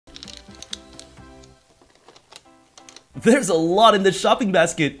There's a lot in this shopping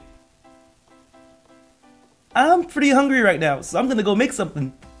basket. I'm pretty hungry right now, so I'm gonna go make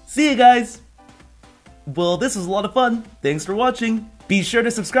something. See you guys! Well, this was a lot of fun. Thanks for watching. Be sure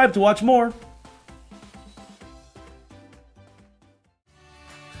to subscribe to watch more.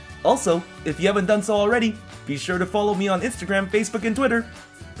 Also, if you haven't done so already, be sure to follow me on Instagram, Facebook, and Twitter.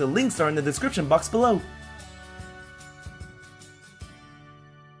 The links are in the description box below.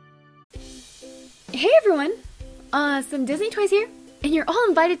 Hey everyone! Some Disney Toys here, and you're all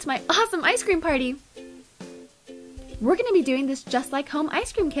invited to my awesome ice cream party! We're gonna be doing this just like home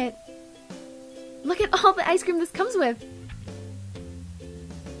ice cream kit. Look at all the ice cream this comes with!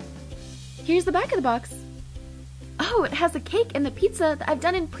 Here's the back of the box. Oh, it has the cake and the pizza that I've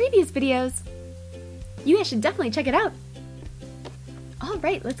done in previous videos. You guys should definitely check it out.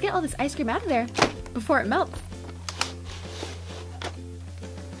 Alright, let's get all this ice cream out of there before it melts.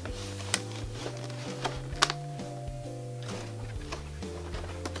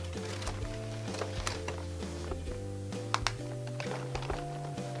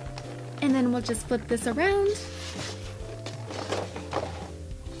 And then we'll just flip this around.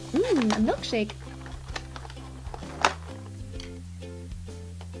 A milkshake.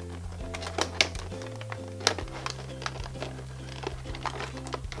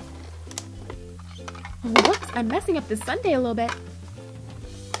 Whoops, I'm messing up this sundae a little bit.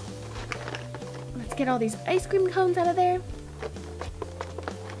 Let's get all these ice cream cones out of there.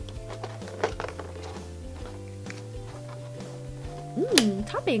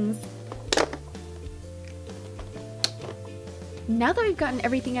 Toppings. Now that we've gotten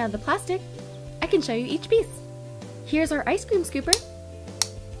everything out of the plastic, I can show you each piece. Here's our ice cream scooper.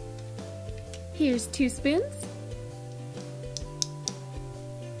 Here's 2 spoons.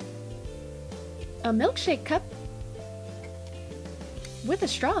 A milkshake cup with a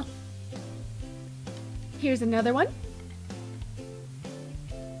straw. Here's another one.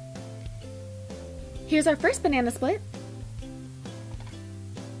 Here's our first banana split.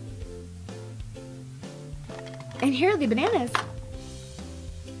 And here are the bananas.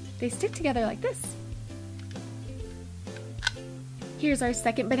 They stick together like this. Here's our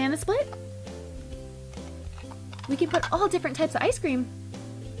second banana split. We can put all different types of ice cream.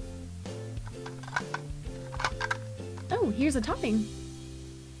 Oh, here's a topping.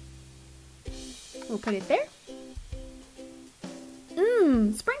 We'll put it there.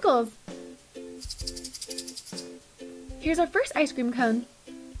 Sprinkles. Here's our first ice cream cone.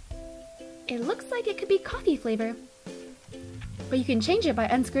 It looks like it could be coffee flavor, but you can change it by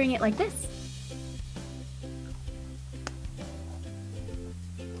unscrewing it like this.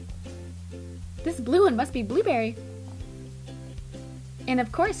 This blue one must be blueberry. And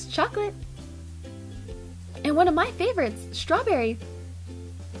of course, chocolate. And one of my favorites, strawberry.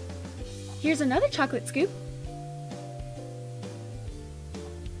 Here's another chocolate scoop.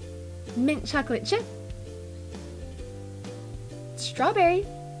 Mint chocolate chip. Strawberry.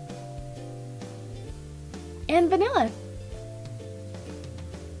 And vanilla.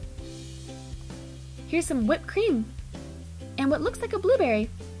 Here's some whipped cream and what looks like a blueberry.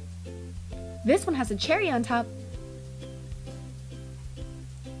 This one has a cherry on top.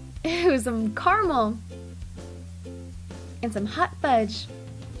 Ooh, some caramel and some hot fudge.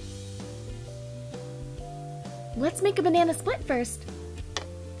 Let's make a banana split first.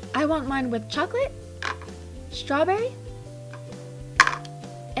 I want mine with chocolate, strawberry,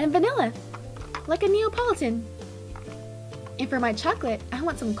 and vanilla, like a Neapolitan. And for my chocolate, I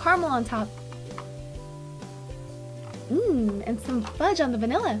want some caramel on top. And some fudge on the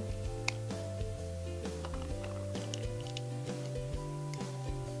vanilla.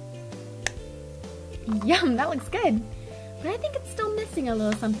 Yum, that looks good. But I think it's still missing a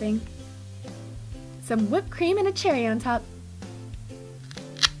little something. Some whipped cream and a cherry on top.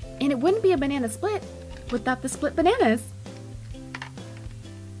 And it wouldn't be a banana split without the split bananas.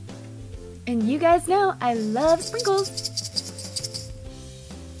 And you guys know I love sprinkles.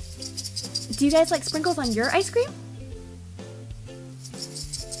 Do you guys like sprinkles on your ice cream?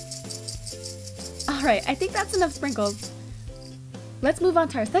 Alright, I think that's enough sprinkles. Let's move on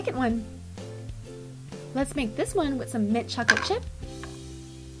to our second one. Let's make this one with some mint chocolate chip,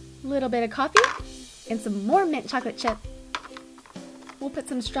 a little bit of coffee, and some more mint chocolate chip. We'll put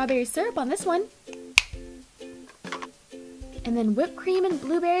some strawberry syrup on this one, and then whipped cream and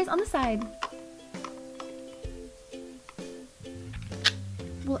blueberries on the side.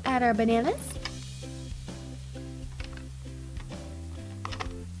 We'll add our bananas.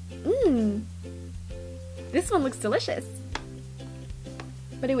 This one looks delicious.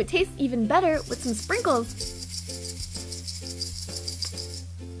 But it would taste even better with some sprinkles.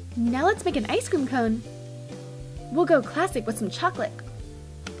 Now let's make an ice cream cone. we'll go classic with some chocolate.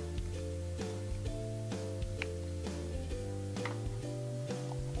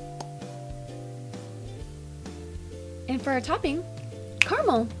 And for our topping,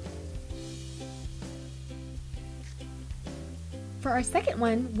 caramel. For our second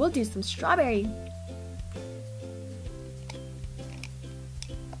one, we'll do some strawberry.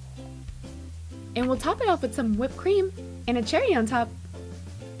 And we'll top it off with some whipped cream and a cherry on top.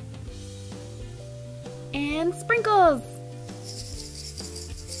 And sprinkles!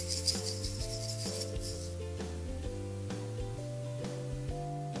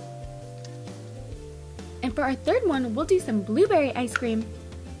 And for our third one, we'll do some blueberry ice cream.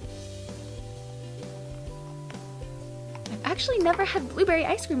 I've actually never had blueberry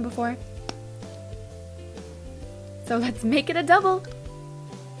ice cream before. So let's make it a double.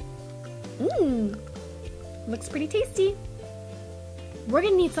 Mmm, looks pretty tasty. We're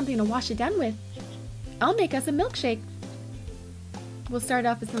gonna need something to wash it down with. I'll make us a milkshake. We'll start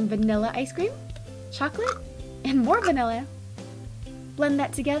off with some vanilla ice cream, chocolate, and more vanilla. Blend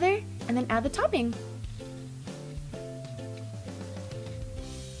that together and then add the topping.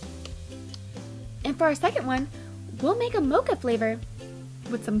 And for our second one, we'll make a mocha flavor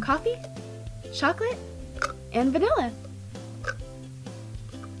with some coffee, chocolate, and vanilla.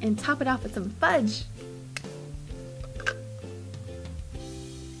 And top it off with some fudge.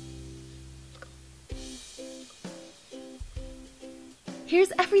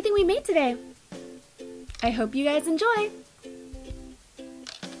 Here's everything we made today. I hope you guys enjoy.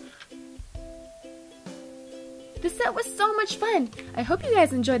 This set was so much fun. I hope you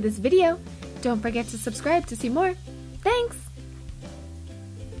guys enjoyed this video. Don't forget to subscribe to see more. Thanks!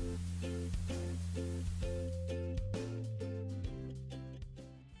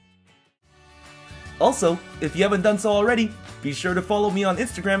 Also, if you haven't done so already, be sure to follow me on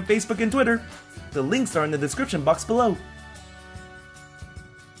Instagram, Facebook, and Twitter. The links are in the description box below.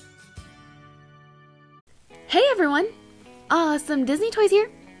 Hey everyone! Awesome Disney Toys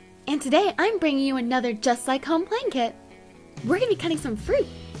here! And today I'm bringing you another Just Like Home playing kit. We're going to be cutting some fruit.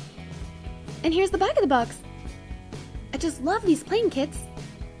 And here's the back of the box. I just love these playing kits.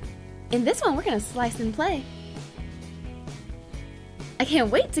 In this one, we're going to slice and play. I can't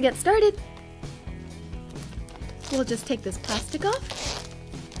wait to get started. We'll just take this plastic off.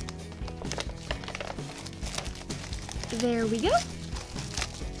 There we go.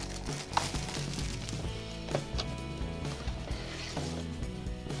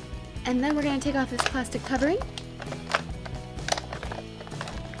 And then we're going to take off this plastic covering.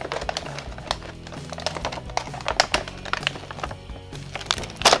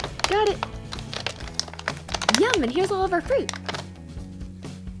 Got it! Yum! And here's all of our fruit.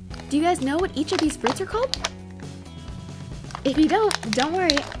 Do you guys know what each of these fruits are called? If you don't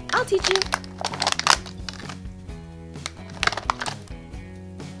worry, I'll teach you.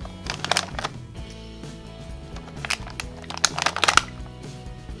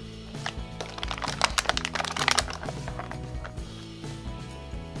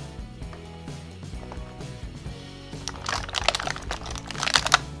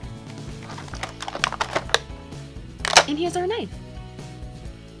 And here's our knife.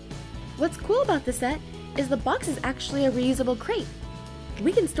 What's cool about this set is the box is actually a reusable crate.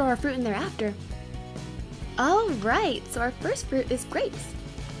 We can store our fruit in there after. Alright, so our first fruit is grapes.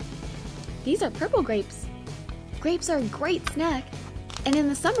 These are purple grapes. Grapes are a great snack, and in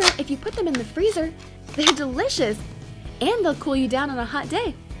the summer, if you put them in the freezer, they're delicious, and they'll cool you down on a hot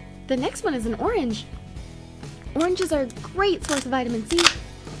day. The next one is an orange. Oranges are a great source of vitamin C.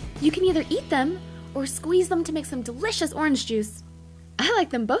 You can either eat them or squeeze them to make some delicious orange juice. I like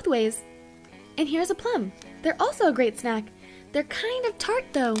them both ways. And here's a plum. They're also a great snack. They're kind of tart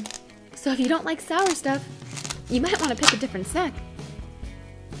though, so if you don't like sour stuff, you might want to pick a different snack.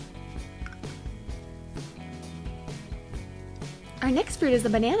 Our next fruit is the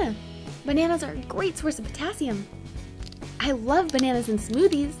banana. Bananas are a great source of potassium. I love bananas in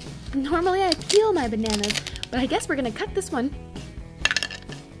smoothies. Normally I peel my bananas, but I guess we're gonna cut this one.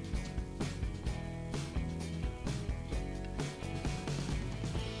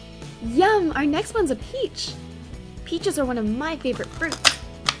 Yum! Our next one's a peach. Peaches are one of my favorite fruits.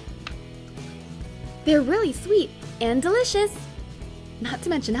 They're really sweet and delicious, not to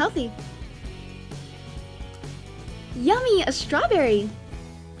mention healthy. Yummy! A strawberry!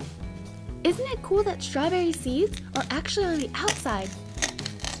 Isn't it cool that strawberry seeds are actually on the outside?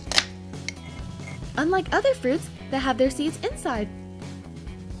 Unlike other fruits that have their seeds inside.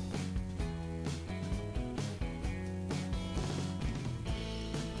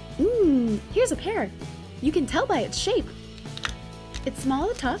 Here's a pear. You can tell by its shape. It's small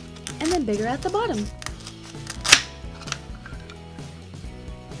at the top and then bigger at the bottom.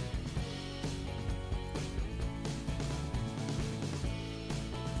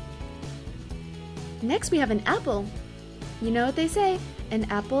 Next we have an apple. You know what they say, an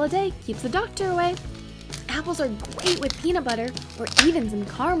apple a day keeps the doctor away. Apples are great with peanut butter or even some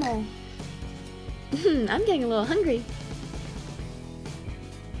caramel. I'm getting a little hungry.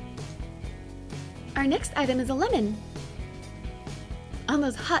 Our next item is a lemon. On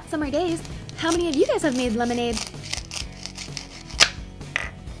those hot summer days, how many of you guys have made lemonade?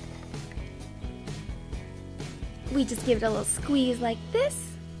 We just give it a little squeeze like this.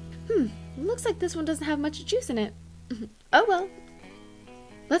 Looks like this one doesn't have much juice in it. Oh well.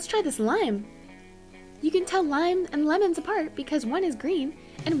 Let's try this lime. You can tell lime and lemons apart because one is green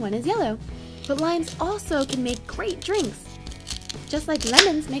and one is yellow. But limes also can make great drinks. Just like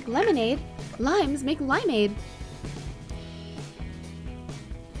lemons make lemonade, limes make limeade.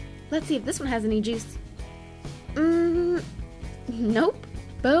 Let's see if this one has any juice. Nope.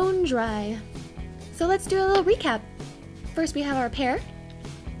 Bone dry. So let's do a little recap. First we have our pear,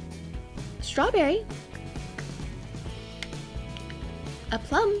 strawberry, a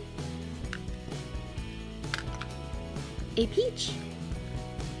plum, a peach,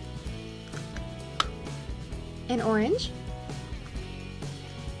 an orange,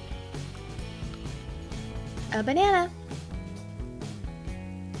 a banana,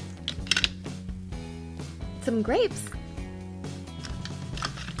 some grapes,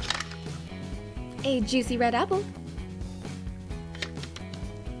 a juicy red apple,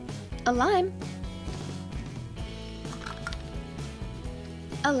 a lime,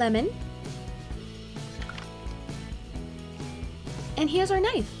 a lemon, and here's our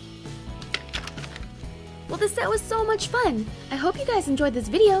knife. Well, this set was so much fun. I hope you guys enjoyed this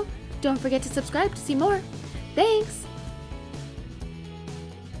video. Don't forget to subscribe to see more. Thanks!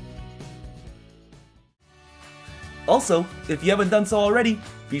 Also, if you haven't done so already,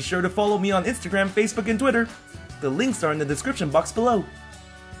 be sure to follow me on Instagram, Facebook, and Twitter. The links are in the description box below.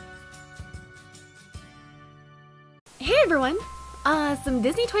 Hey everyone! Some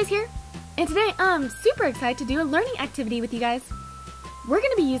Disney toys here. And today I'm super excited to do a learning activity with you guys. We're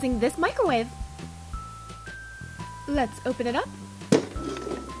going to be using this microwave. Let's open it up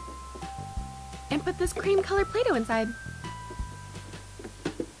and put this cream colored Play-Doh inside.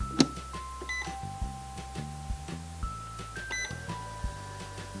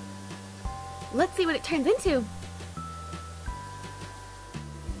 Let's see what it turns into.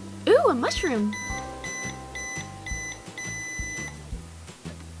 Ooh, a mushroom!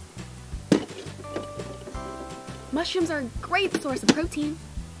 Mushrooms are a great source of protein.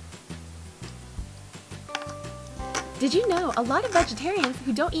 Did you know a lot of vegetarians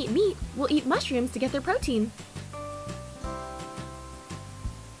who don't eat meat will eat mushrooms to get their protein?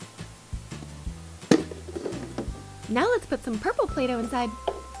 Now let's put some purple Play-Doh inside.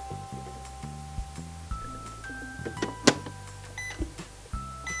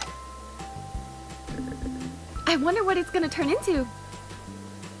 I wonder what it's going to turn into.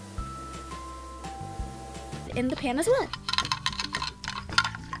 In the pan as well.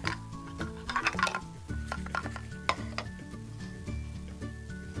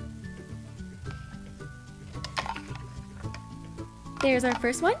 There's our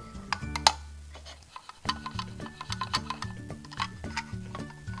first one.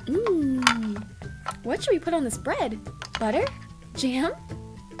 What should we put on this bread? Butter? Jam?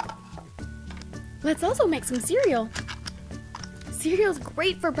 Let's also make some cereal. Cereal's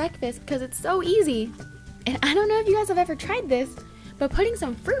great for breakfast because it's so easy. And I don't know if you guys have ever tried this, but putting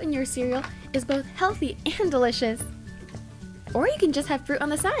some fruit in your cereal is both healthy and delicious. Or you can just have fruit on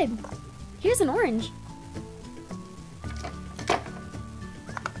the side. Here's an orange.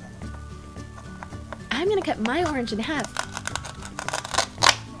 I'm gonna cut my orange in half.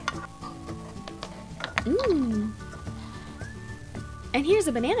 And here's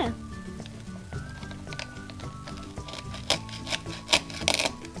a banana.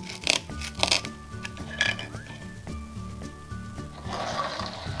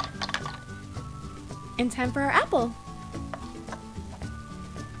 And time for our apple.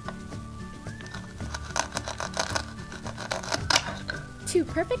 Two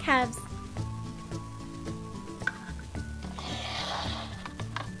perfect halves.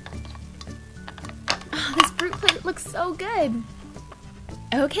 Oh, this fruit plate looks so good.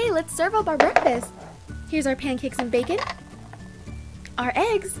 Okay, let's serve up our breakfast. Here's our pancakes and bacon, our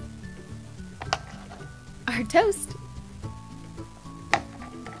eggs, our toast,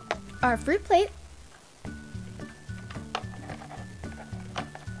 our fruit plate,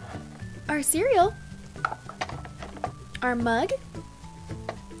 our cereal, our mug,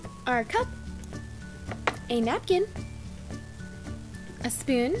 our cup, a napkin, a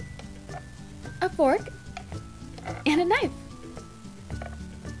spoon, a fork, and a knife.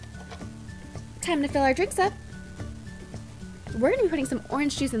 Time to fill our drinks up. We're going to be putting some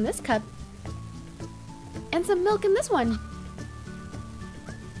orange juice in this cup and some milk in this one.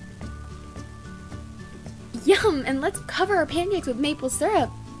 Yum! And let's cover our pancakes with maple syrup.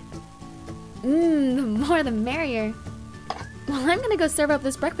 Mmm, the more the merrier. Well, I'm gonna go serve up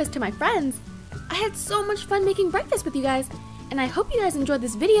this breakfast to my friends. I had so much fun making breakfast with you guys, and I hope you guys enjoyed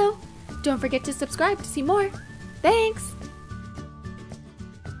this video. Don't forget to subscribe to see more. Thanks!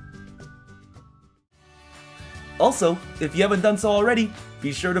 Also, if you haven't done so already,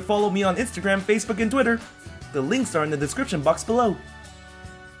 be sure to follow me on Instagram, Facebook, and Twitter. The links are in the description box below.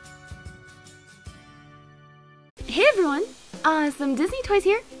 Hey everyone! Some Disney Toys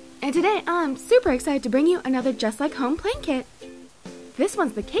here, and today I'm super excited to bring you another Just Like Home playing kit. This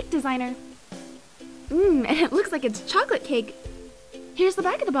one's the cake designer. And it looks like it's chocolate cake. Here's the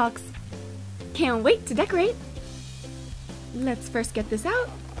back of the box. Can't wait to decorate. Let's first get this out.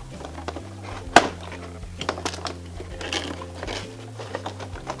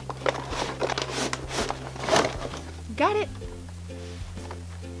 Got it.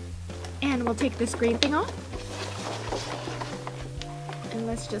 And we'll take this green thing off. And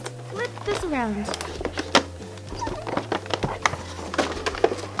let's just flip this around.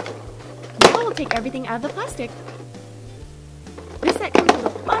 Now we'll take everything out of the plastic. This set comes with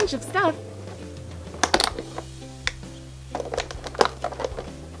a bunch of stuff.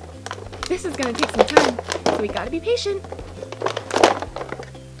 This is gonna take some time, so we gotta be patient.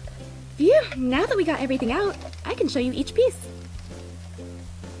 Phew, now that we got everything out, I can show you each piece.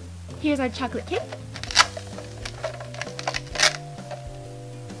 Here's our chocolate cake.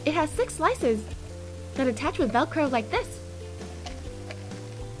 It has 6 slices that attach with Velcro like this.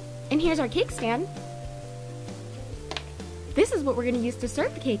 And here's our cake stand. This is what we're going to use to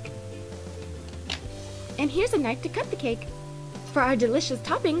serve the cake. And here's a knife to cut the cake. For our delicious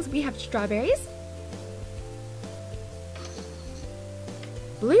toppings, we have strawberries,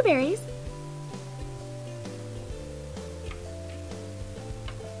 blueberries,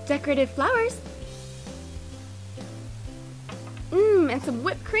 decorative flowers, and some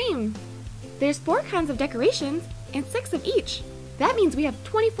whipped cream. There's 4 kinds of decorations and 6 of each. That means we have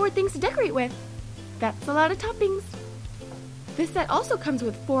 24 things to decorate with. That's a lot of toppings. This set also comes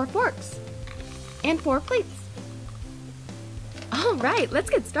with 4 forks and 4 plates. Alright, let's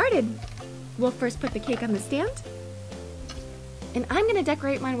get started. We'll first put the cake on the stand. And I'm going to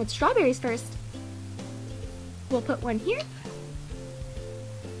decorate mine with strawberries first. We'll put one here.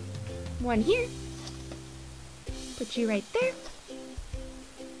 One here. Put you right there.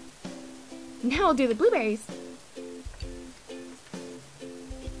 Now I'll do the blueberries.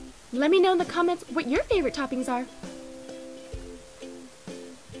 Let me know in the comments what your favorite toppings are.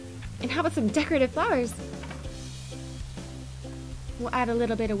 And how about some decorative flowers? We'll add a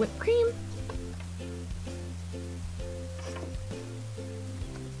little bit of whipped cream.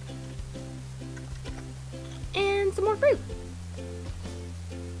 And some more fruit.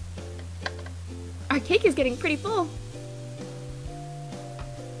 Our cake is getting pretty full.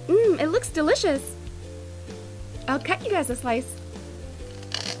 It looks delicious. I'll cut you guys a slice.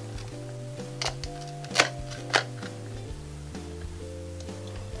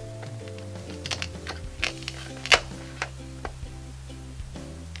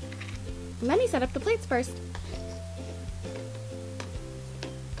 Let me set up the plates first.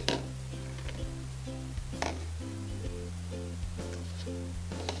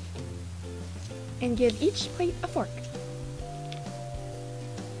 And give each plate a fork.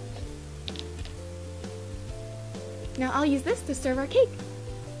 Now I'll use this to serve our cake.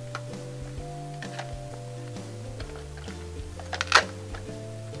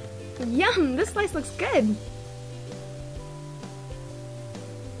 Yum! This slice looks good!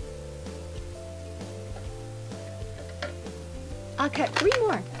 I'll cut 3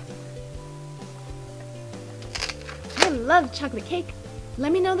 more. I love chocolate cake.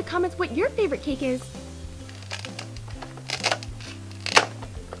 Let me know in the comments what your favorite cake is.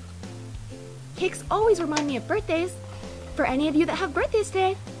 Cakes always remind me of birthdays. For any of you that have birthdays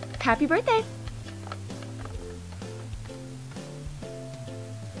today, happy birthday!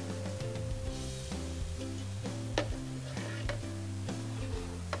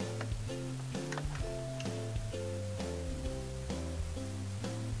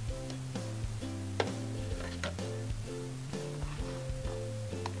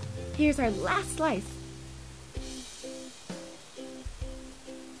 Here's our last slice.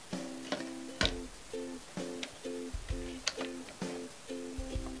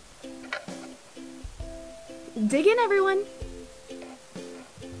 Dig in, everyone!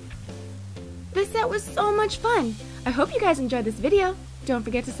 This set was so much fun! I hope you guys enjoyed this video. Don't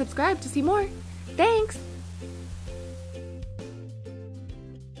forget to subscribe to see more. Thanks!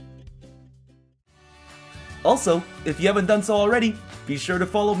 Also, if you haven't done so already, be sure to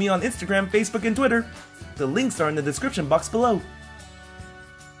follow me on Instagram, Facebook, and Twitter. The links are in the description box below.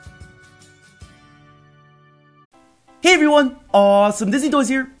 Hey everyone! Awesome Disney Toys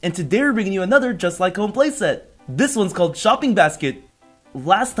here, and today we're bringing you another Just Like Home playset. This one's called Shopping Basket.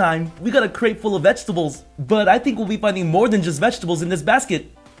 Last time, we got a crate full of vegetables, but I think we'll be finding more than just vegetables in this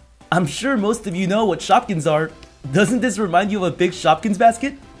basket. I'm sure most of you know what Shopkins are. Doesn't this remind you of a big Shopkins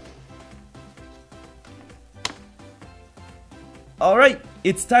basket? Alright,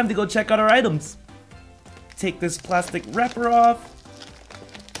 it's time to go check out our items. Take this plastic wrapper off.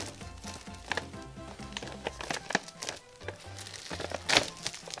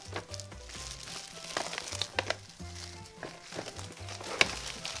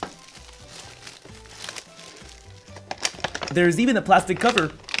 There's even a plastic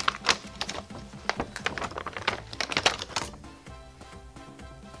cover.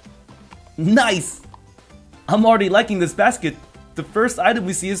 Nice! I'm already liking this basket. The first item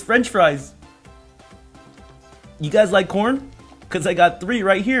we see is French fries. You guys like corn? Cause I got 3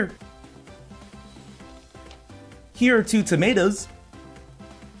 right here. Here are 2 tomatoes.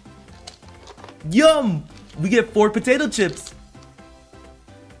 Yum! We get 4 potato chips.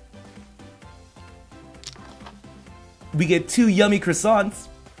 We get 2 yummy croissants.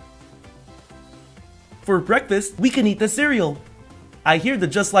 For breakfast, we can eat the cereal. I hear the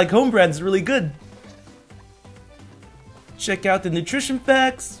Just Like Home brand is really good. Check out the nutrition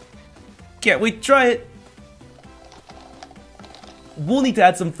facts. Can't wait to try it. We'll need to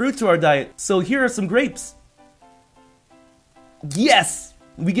add some fruit to our diet, so here are some grapes. Yes!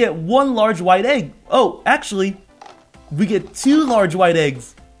 We get 1 large white egg. Oh, actually, we get 2 large white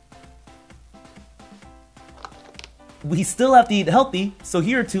eggs. We still have to eat healthy, so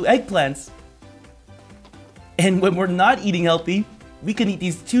here are 2 eggplants. And when we're not eating healthy, we can eat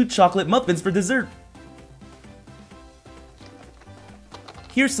these 2 chocolate muffins for dessert.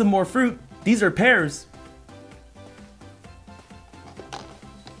 Here's some more fruit. These are pears.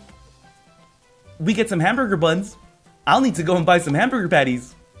 We get some hamburger buns. I'll need to go and buy some hamburger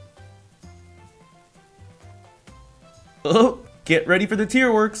patties. Oh, get ready for the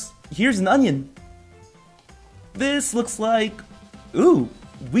tier works. Here's an onion. This looks like... Ooh,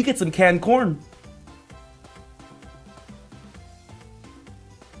 we get some canned corn.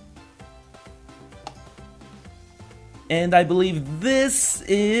 And I believe this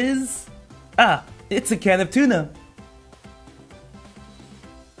is... Ah, it's a can of tuna.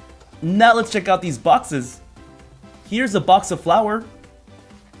 Now let's check out these boxes. Here's a box of flour.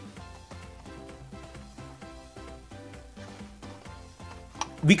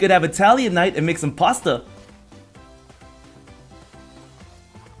 We could have Italian night and make some pasta.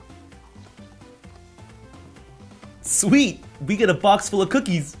 Sweet! We get a box full of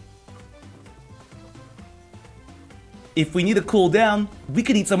cookies. If we need to cool down, we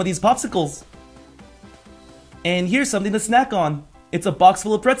could eat some of these popsicles. And here's something to snack on. It's a box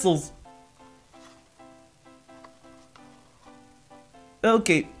full of pretzels.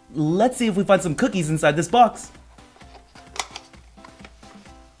 Okay, let's see if we find some cookies inside this box.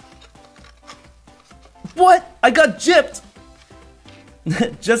 What? I got gypped!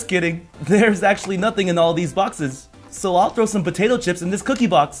 Just kidding. There's actually nothing in all these boxes. So I'll throw some potato chips in this cookie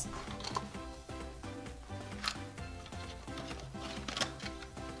box.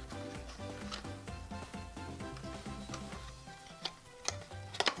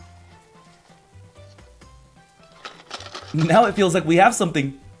 Now it feels like we have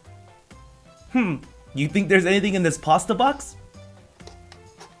something. You think there's anything in this pasta box?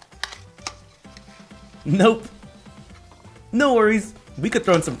 Nope. No worries, we could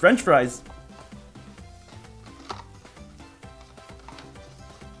throw in some French fries.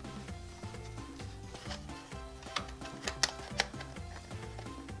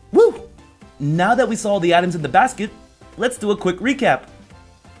 Woo! Now that we saw all the items in the basket, let's do a quick recap.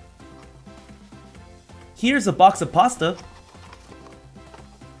 Here's a box of pasta.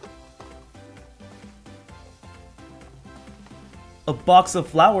 A box of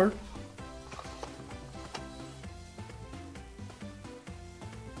flour.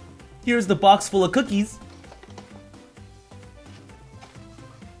 Here's the box full of cookies.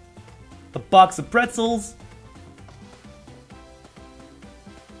 A box of pretzels.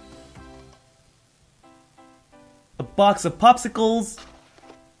 A box of popsicles.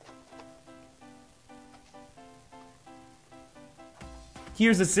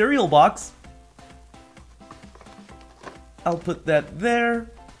 Here's a cereal box. I'll put that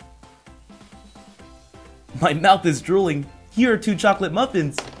there. My mouth is drooling. Here are 2 chocolate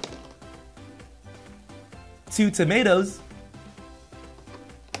muffins. 2 tomatoes.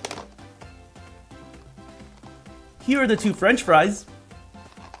 Here are the 2 French fries.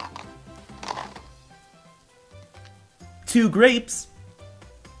 2 grapes.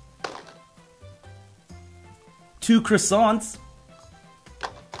 2 croissants.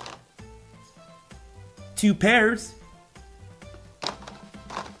 2 pears.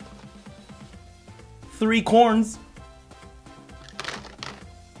 3 corns.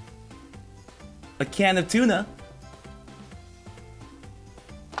 A can of tuna.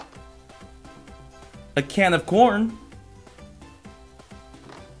 A can of corn.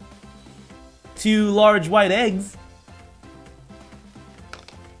 2 large white eggs.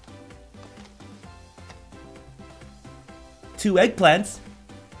 2 eggplants.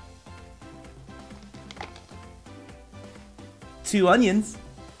 2 onions.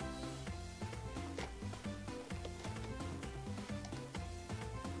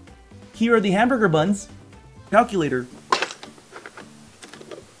 Here are the hamburger buns. Calculator.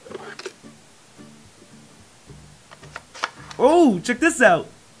 Oh, check this out!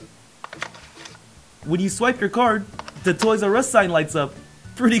 When you swipe your card, the Toys R Us sign lights up.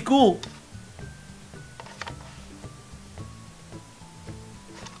 Pretty cool!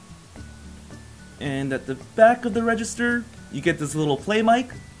 And at the back of the register, you get this little play mic.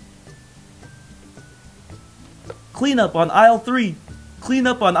 Clean up on aisle 3. Clean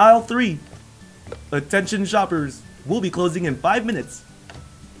up on aisle 3. Attention shoppers, we'll be closing in 5 minutes.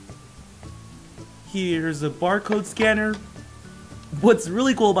 Here's a barcode scanner. What's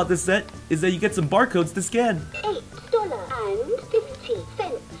really cool about this set is that you get some barcodes to scan.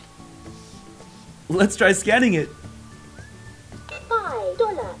 $8.50. Let's try scanning it.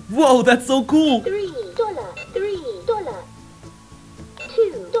 $5. Whoa, that's so cool! $3. $2.50.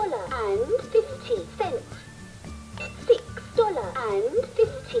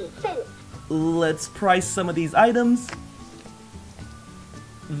 $6.50. Let's price some of these items.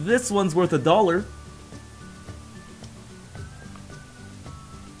 This one's worth $1.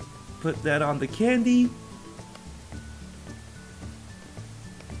 Put that on the candy.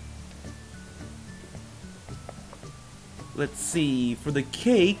 Let's see, for the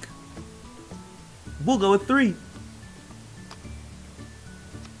cake, we'll go with 3.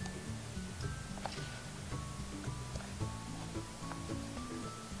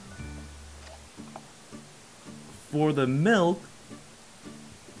 For the milk,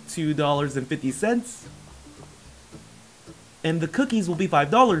 $2.50. And the cookies will be $5.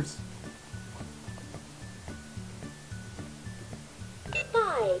 $5.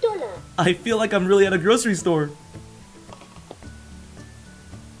 I feel like I'm really at a grocery store.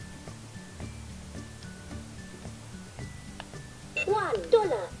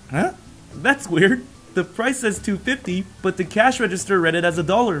 $1. Huh? That's weird. The price says $2.50, but the cash register read it as $1.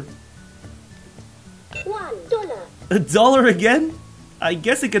 $1. $1 again? I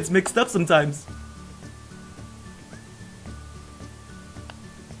guess it gets mixed up sometimes.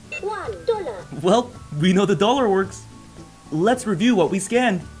 $1. Well, we know the dollar works. Let's review what we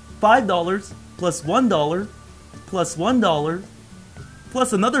scanned. $5 plus $1 plus $1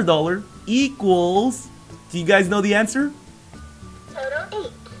 plus another dollar equals... Do you guys know the answer?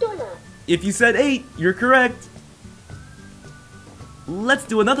 $8. If you said 8, you're correct. Let's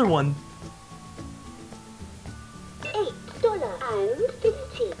do another one.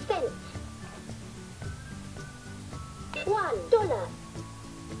 $8.50. $1.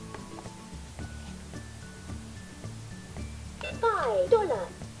 $5.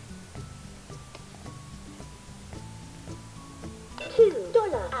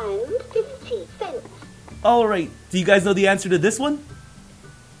 $2.50. Alright, do you guys know the answer to this one?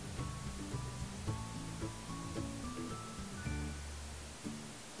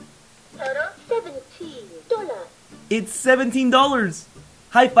 $17. It's $17!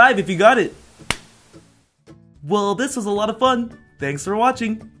 High five if you got it! Well, this was a lot of fun. Thanks for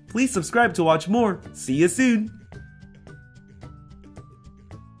watching. Please subscribe to watch more. See you soon!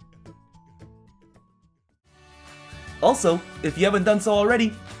 Also, if you haven't done so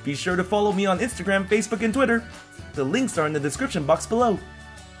already, be sure to follow me on Instagram, Facebook, and Twitter. The links are in the description box below.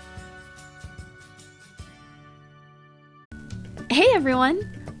 Hey everyone!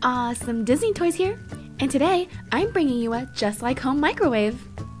 Some Disney toys here, and today I'm bringing you a Just Like Home microwave.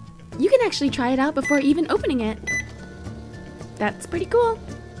 You can actually try it out before even opening it. That's pretty cool.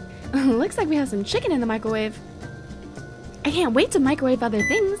 Looks like we have some chicken in the microwave. I can't wait to microwave other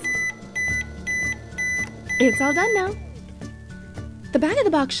things. It's all done now. The back of the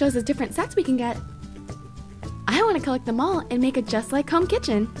box shows us different sets we can get. I want to collect them all and make a Just Like Home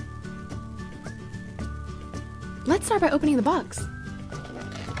kitchen. Let's start by opening the box.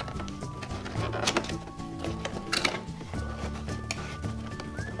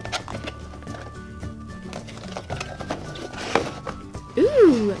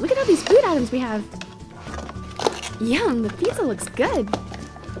 look at all these food items we have. Yum, the pizza looks good.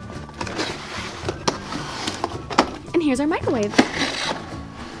 And here's our microwave.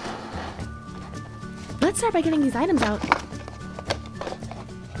 Let's start by getting these items out.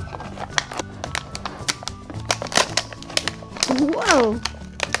 Whoa!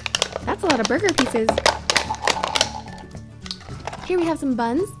 That's a lot of burger pieces. Here we have some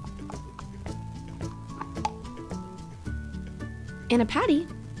buns. And a patty.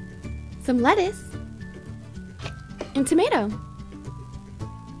 Some lettuce. And tomato.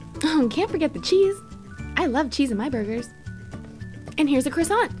 Oh, can't forget the cheese. I love cheese in my burgers. And here's a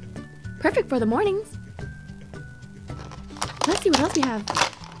croissant. Perfect for the mornings. Let's see what else we have.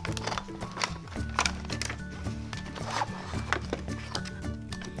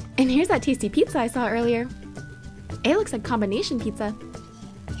 And here's that tasty pizza I saw earlier. It looks like combination pizza.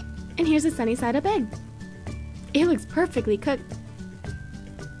 And here's a sunny side up egg. It looks perfectly cooked.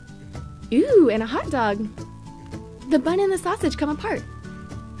 Ooh, and a hot dog. The bun and the sausage come apart.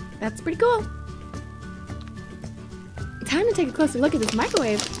 That's pretty cool. Time to take a closer look at this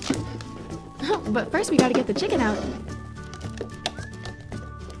microwave. Oh, but first we gotta get the chicken out.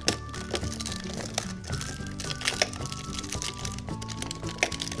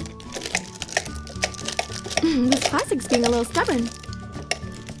 This plastic's being a little stubborn.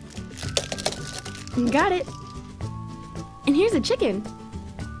 Got it. And here's a chicken.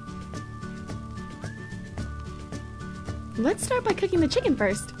 Let's start by cooking the chicken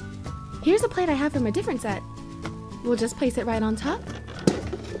first. Here's a plate I have from a different set. We'll just place it right on top.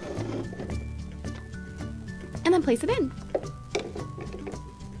 And then place it in.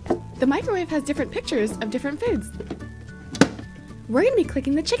 The microwave has different pictures of different foods. We're going to be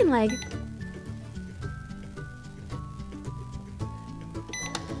clicking the chicken leg.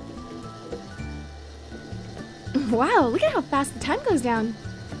 Wow, look at how fast the time goes down.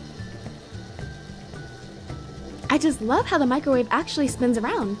 I just love how the microwave actually spins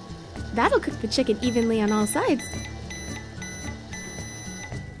around. That'll cook the chicken evenly on all sides.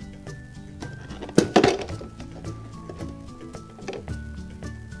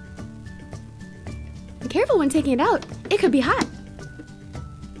 Careful when taking it out. It could be hot.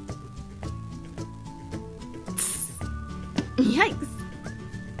 Yikes.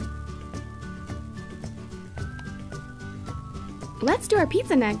 Let's do our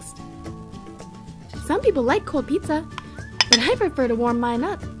pizza next. Some people like cold pizza, but I prefer to warm mine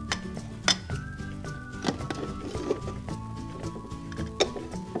up.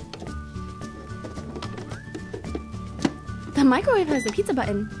 The microwave has a pizza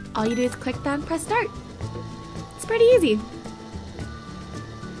button. All you do is click that and press start. It's pretty easy.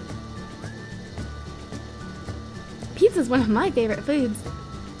 Pizza is one of my favorite foods.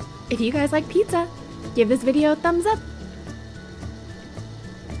 If you guys like pizza, give this video a thumbs up.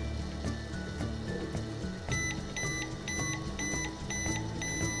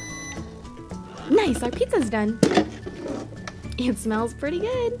 Nice, our pizza's done. It smells pretty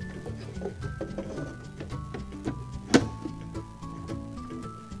good.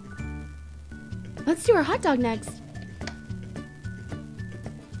 Let's do our hot dog next.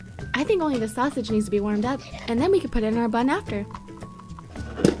 I think only the sausage needs to be warmed up, and then we can put it in our bun after.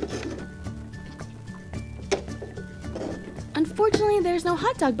 Unfortunately, there's no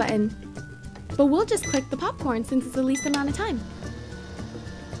hot dog button, but we'll just click the popcorn since it's the least amount of time.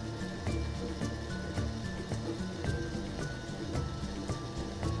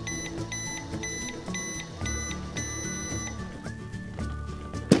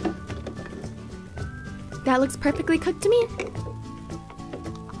 That looks perfectly cooked to me.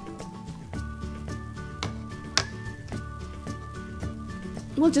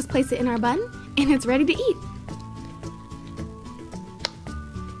 We'll just place it in our bun, and it's ready to eat.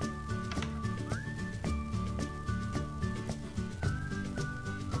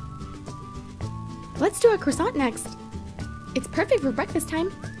 Let's do a croissant next. It's perfect for breakfast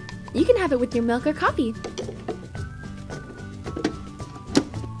time. You can have it with your milk or coffee.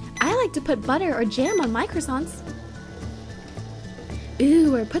 I like to put butter or jam on my croissants.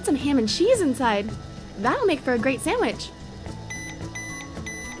 Ooh, or put some ham and cheese inside. That'll make for a great sandwich.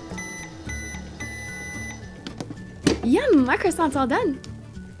 Yum, our croissant's all done.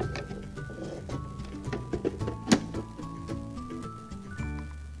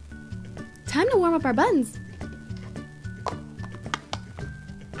 Time to warm up our buns.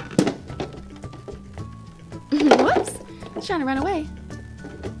 Whoops, it's trying to run away.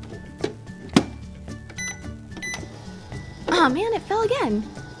 Aw, man, it fell again.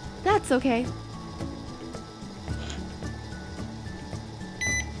 That's okay.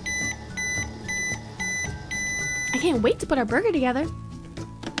 I can't wait to put our burger together.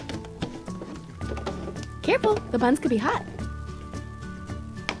 Careful, the buns could be hot.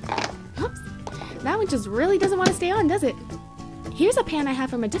 Oops, that one just really doesn't want to stay on, does it? Here's a pan I have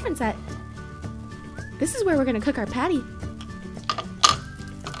from a different set. This is where we're gonna cook our patty.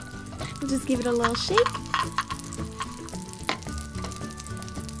 We'll just give it a little shake.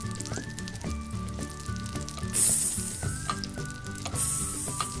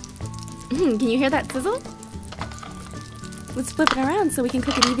 Can you hear that sizzle? Let's flip it around so we can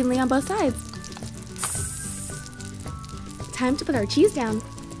cook it evenly on both sides. Time to put our cheese down.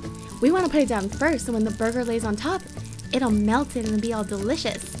 We want to put it down first so when the burger lays on top, it'll melt it and be all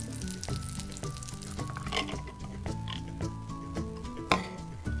delicious.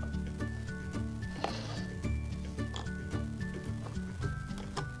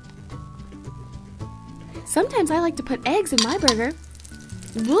 Sometimes I like to put eggs in my burger.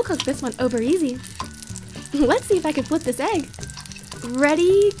 We'll cook this one over easy. Let's see if I can flip this egg.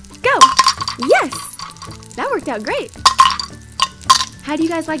 Ready, go! Yes! That worked out great. How do you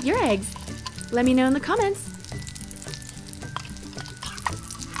guys like your eggs? Let me know in the comments.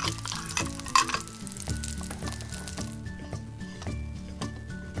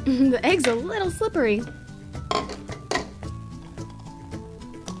 The egg's a little slippery.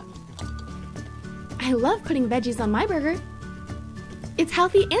 I love putting veggies on my burger. It's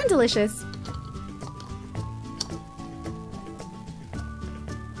healthy and delicious.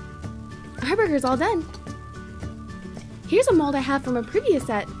 Our burger's all done. Here's a mold I have from a previous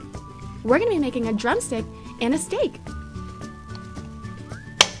set. We're gonna be making a drumstick and a steak.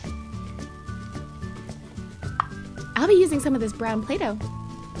 I'll be using some of this brown Play-Doh.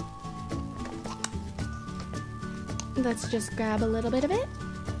 Let's just grab a little bit of it.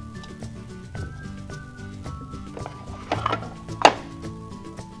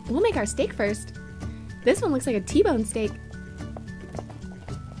 We'll make our steak first. This one looks like a T-bone steak.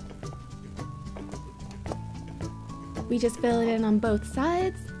 We just fill it in on both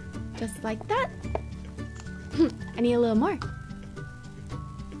sides, just like that. I need a little more.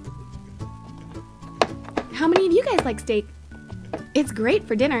 How many of you guys like steak? It's great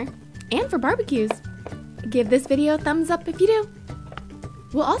for dinner and for barbecues. Give this video a thumbs up if you do.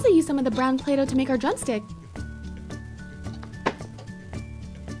 We'll also use some of the brown Play-Doh to make our drumstick.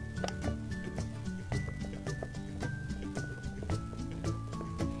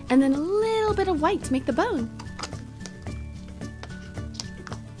 And then a little bit of white to make the bone.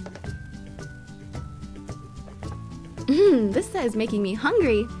 This set is making me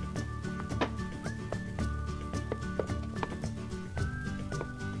hungry.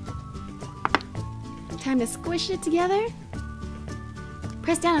 Time to squish it together.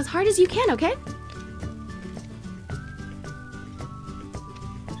 Press down as hard as you can, okay?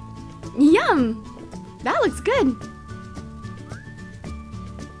 Yum! That looks good.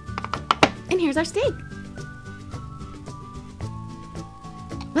 And here's our steak.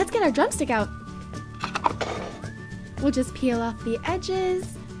 Let's get our drumstick out. We'll just peel off the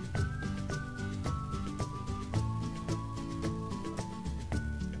edges.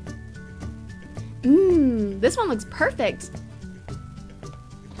 This one looks perfect.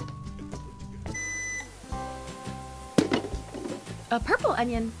 A purple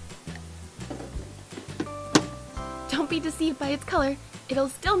onion. Don't be deceived by its color. It'll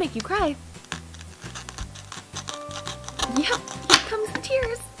still make you cry. Yep, here comes the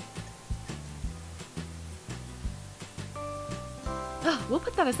tears. Oh, we'll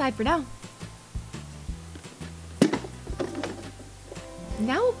put that aside for now.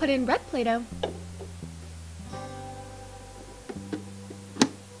 Now we'll put in red Play-Doh.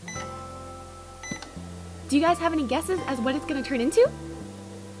 Do you guys have any guesses as what it's going to turn into?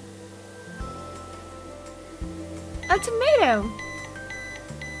 A tomato!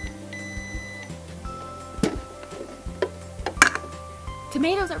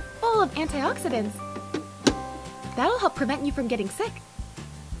 Tomatoes are full of antioxidants. That'll help prevent you from getting sick.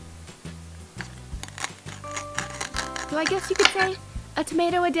 So I guess you could say, a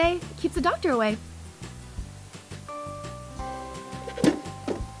tomato a day keeps the doctor away.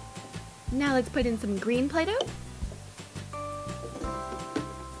 Now let's put in some green Play-Doh.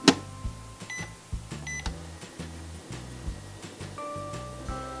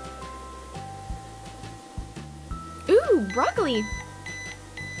 Ooh, broccoli!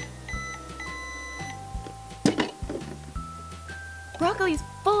 Broccoli is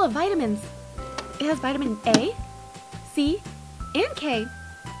full of vitamins. It has vitamin A, C, and K.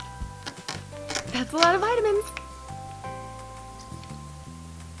 That's a lot of vitamins.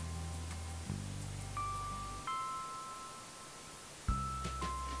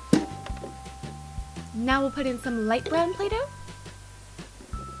 Now we'll put in some light brown Play-Doh.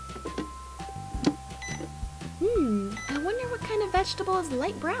 vegetable is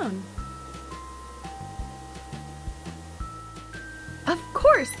light brown? Of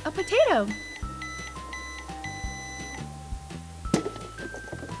course, a potato!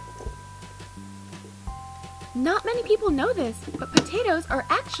 Not many people know this, but potatoes are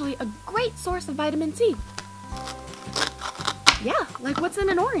actually a great source of vitamin C. Yeah, like what's in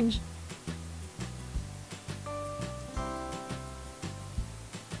an orange.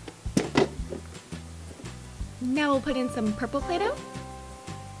 Now we'll put in some purple Play-Doh.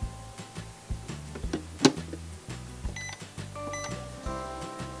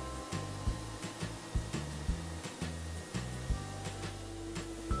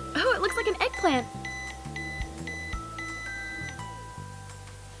 Oh, it looks like an eggplant.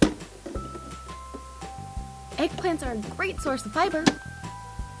 Eggplants are a great source of fiber.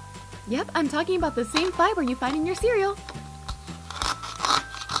 Yep, I'm talking about the same fiber you find in your cereal.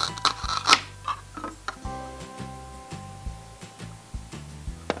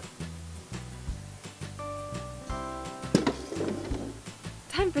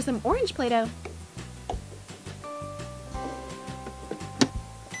 Time for some orange Play-Doh.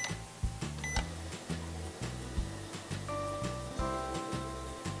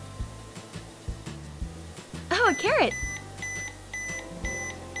 Oh, a carrot!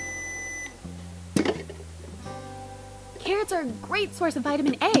 Carrots are a great source of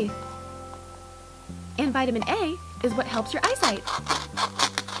vitamin A. And vitamin A is what helps your eyesight.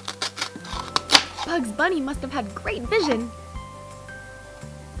 Bugs Bunny must have had great vision.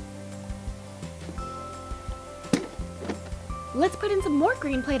 Let's put in some more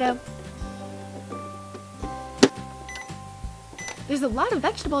green Play-Doh. There's a lot of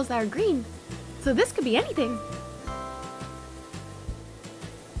vegetables that are green, so this could be anything.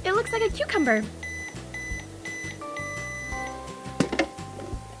 It looks like a cucumber.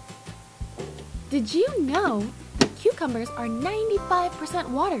 Did you know that cucumbers are 95%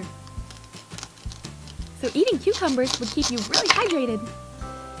 water? So eating cucumbers would keep you really hydrated.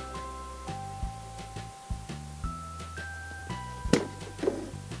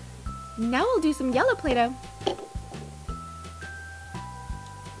 Now we'll do some yellow Play-Doh.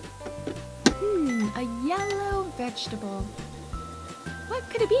 A yellow vegetable. What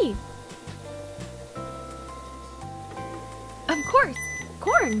could it be? Of course,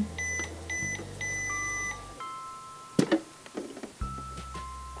 corn.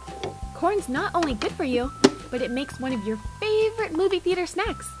 Corn's not only good for you, but it makes one of your favorite movie theater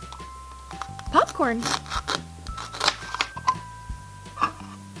snacks. Popcorn.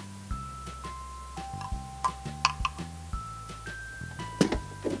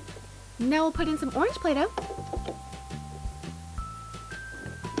 Now we'll put in some orange Play-Doh.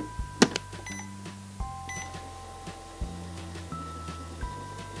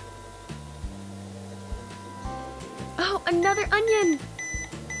 Oh, another onion!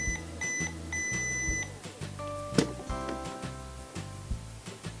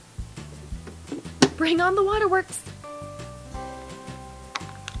 Bring on the waterworks!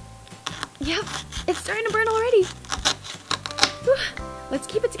 Yep, it's starting to burn already. Whew. Let's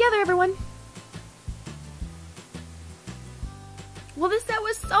keep it together, everyone. Well, this set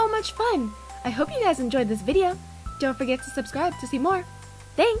was so much fun. I hope you guys enjoyed this video. Don't forget to subscribe to see more.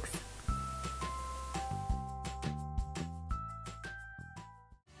 Thanks!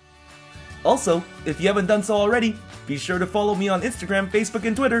 Also, if you haven't done so already, be sure to follow me on Instagram, Facebook,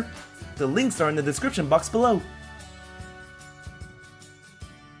 and Twitter. The links are in the description box below.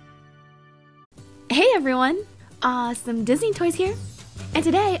 Hey everyone! Some Disney toys here. And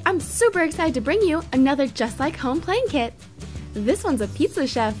today, I'm super excited to bring you another Just Like Home playing kit. This one's a pizza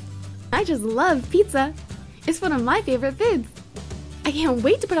chef. I just love pizza. It's one of my favorite foods. I can't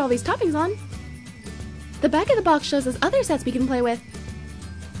wait to put all these toppings on. The back of the box shows us other sets we can play with.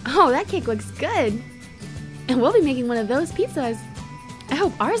 Oh, that cake looks good. And we'll be making one of those pizzas. I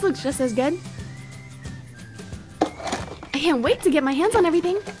hope ours looks just as good. I can't wait to get my hands on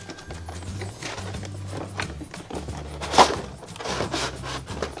everything.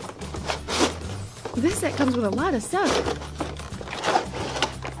 This set comes with a lot of stuff.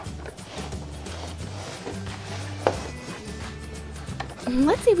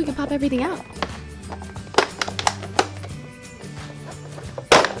 Let's see if we can pop everything out.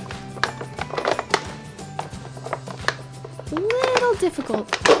 Little difficult.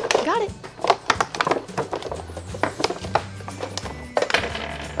 Got it.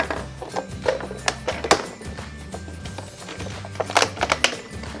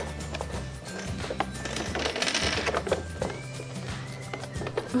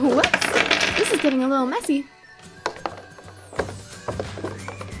 Whoops! This is getting a little messy.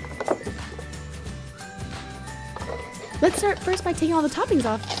 Let's start first by taking all the toppings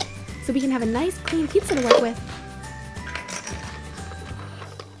off, so we can have a nice clean pizza to work with.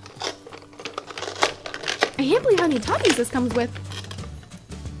 I can't believe how many toppings this comes with.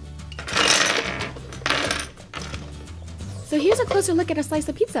 So here's a closer look at a slice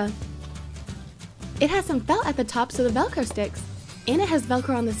of pizza. It has some felt at the top so the Velcro sticks, and it has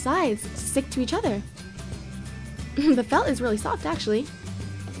Velcro on the sides to stick to each other. The felt is really soft actually.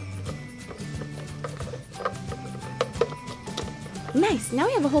 Nice, now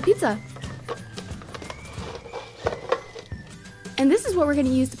we have a whole pizza. And this is what we're going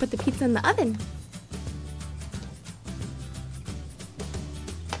to use to put the pizza in the oven.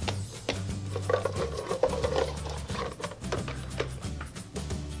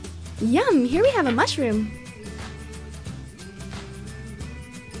 Yum! Here we have a mushroom.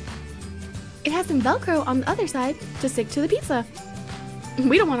 It has some Velcro on the other side to stick to the pizza.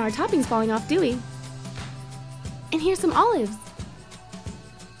 We don't want our toppings falling off, do we? And here's some olives.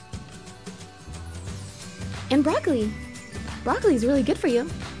 And broccoli. Broccoli is really good for you.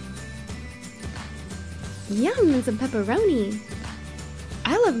 Yum! And some pepperoni.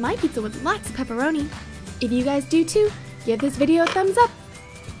 I love my pizza with lots of pepperoni. If you guys do too, give this video a thumbs up.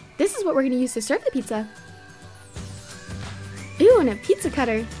 This is what we're going to use to serve the pizza. Ooh, and a pizza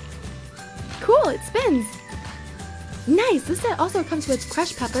cutter. Cool, it spins. Nice, this set also comes with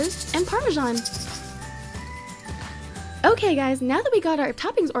crushed peppers and Parmesan. Okay guys, now that we got our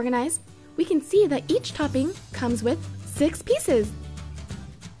toppings organized, we can see that each topping comes with 6 pieces.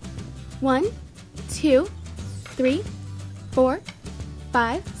 1, 2, 3, 4,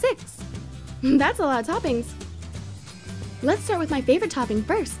 5, 6. That's a lot of toppings. Let's start with my favorite topping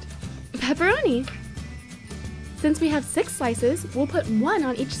first. Pepperoni! Since we have 6 slices, we'll put 1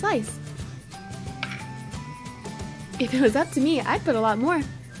 on each slice. If it was up to me, I'd put a lot more.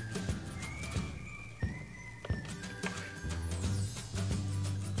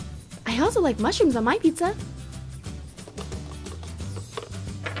 I also like mushrooms on my pizza.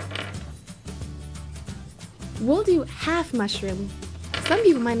 We'll do half mushroom. Some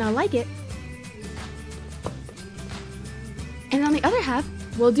people might not like it. And on the other half,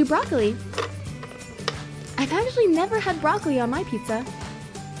 we'll do broccoli. I've actually never had broccoli on my pizza,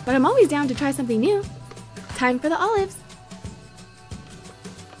 but I'm always down to try something new. Time for the olives.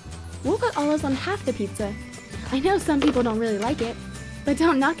 We'll put olives on half the pizza. I know some people don't really like it, but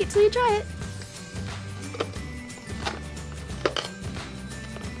don't knock it till you try it.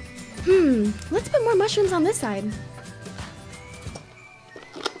 Let's put more mushrooms on this side.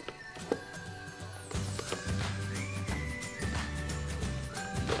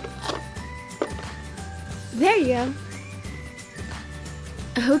 There you go.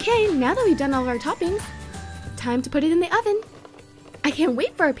 Okay, now that we've done all of our toppings, time to put it in the oven. I can't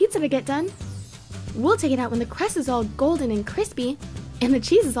wait for our pizza to get done. We'll take it out when the crust is all golden and crispy and the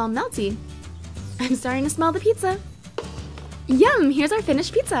cheese is all melty. I'm starting to smell the pizza. Yum! Here's our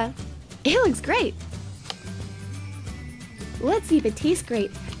finished pizza. It looks great. Let's see if it tastes great.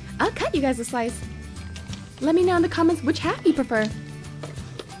 I'll cut you guys a slice. Let me know in the comments which half you prefer.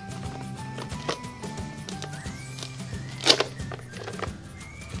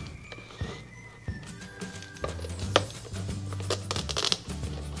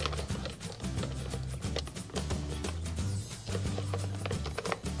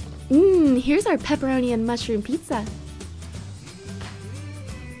 Here's our pepperoni and mushroom pizza.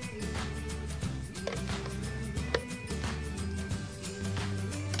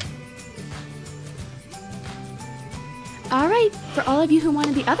 Alright, for all of you who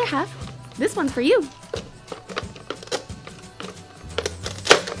wanted the other half, this one's for you.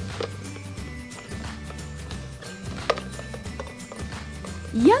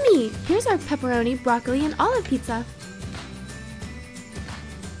 Yummy! Here's our pepperoni, broccoli, and olive pizza.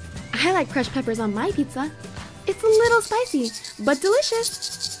 I like crushed peppers on my pizza. It's a little spicy, but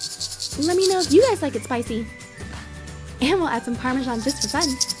delicious. Let me know if you guys like it spicy. And we'll add some Parmesan just for fun.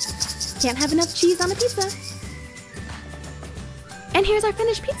 Can't have enough cheese on a pizza. And here's our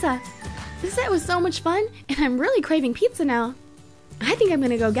finished pizza. This set was so much fun, and I'm really craving pizza now. I think I'm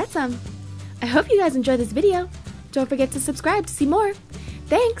gonna go get some. I hope you guys enjoyed this video. Don't forget to subscribe to see more.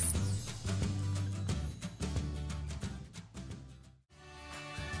 Thanks!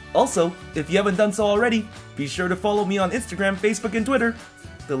 Also, if you haven't done so already, be sure to follow me on Instagram, Facebook, and Twitter.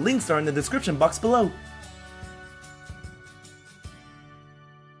 The links are in the description box below.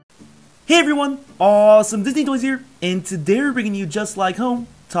 Hey everyone, Awesome Disney Toys here, and today we're bringing you Just Like Home,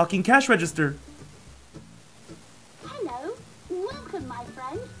 Talking Cash Register. Hello, welcome my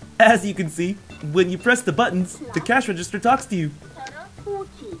friend. As you can see, when you press the buttons, the cash register talks to you.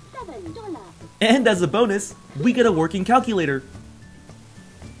 $47. And as a bonus, we get a working calculator.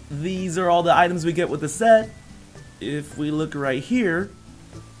 These are all the items we get with the set. If we look right here,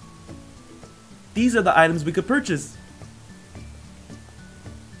 these are the items we could purchase.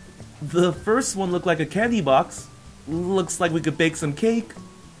 The first one looked like a candy box. Looks like we could bake some cake,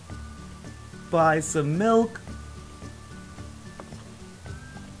 buy some milk,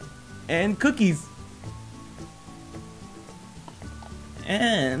 and cookies.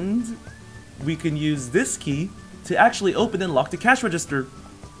 And we can use this key to actually open and lock the cash register.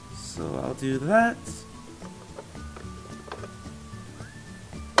 So I'll do that.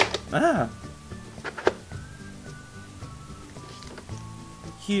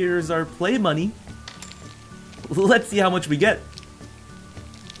 Here's our play money. Let's see how much we get.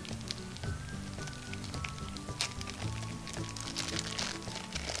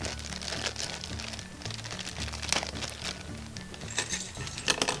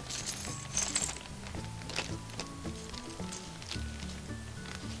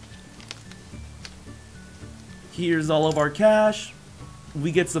 Here's all of our cash.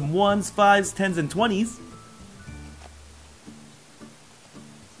 We get some 1s, 5s, 10s, and 20s.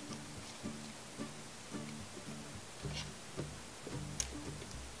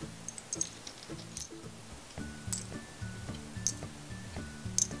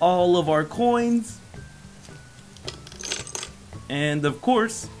 All of our coins. And of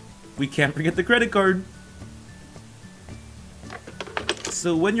course, we can't forget the credit card.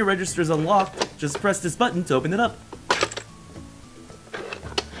 So when your register is unlocked, just press this button to open it up.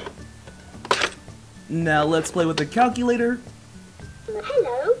 Now let's play with the calculator.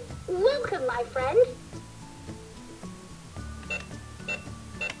 Hello, welcome my friend.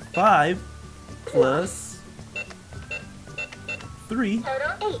 5 plus 3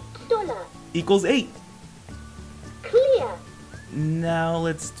 Total $8. equals 8. Clear. Now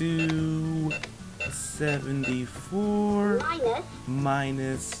let's do 74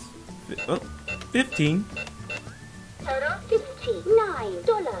 minus 15 Total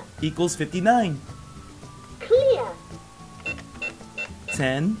 $59. equals 59. Clear.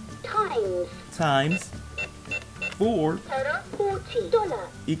 10 times 4 Total $40.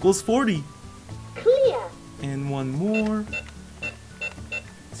 equals 40. Clear. And one more.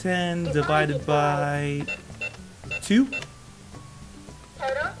 10 divided by 2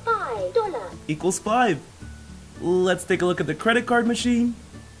 Total $5. equals 5. Let's take a look at the credit card machine.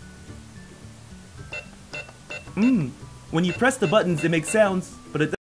 When you press the buttons, it makes sounds, but it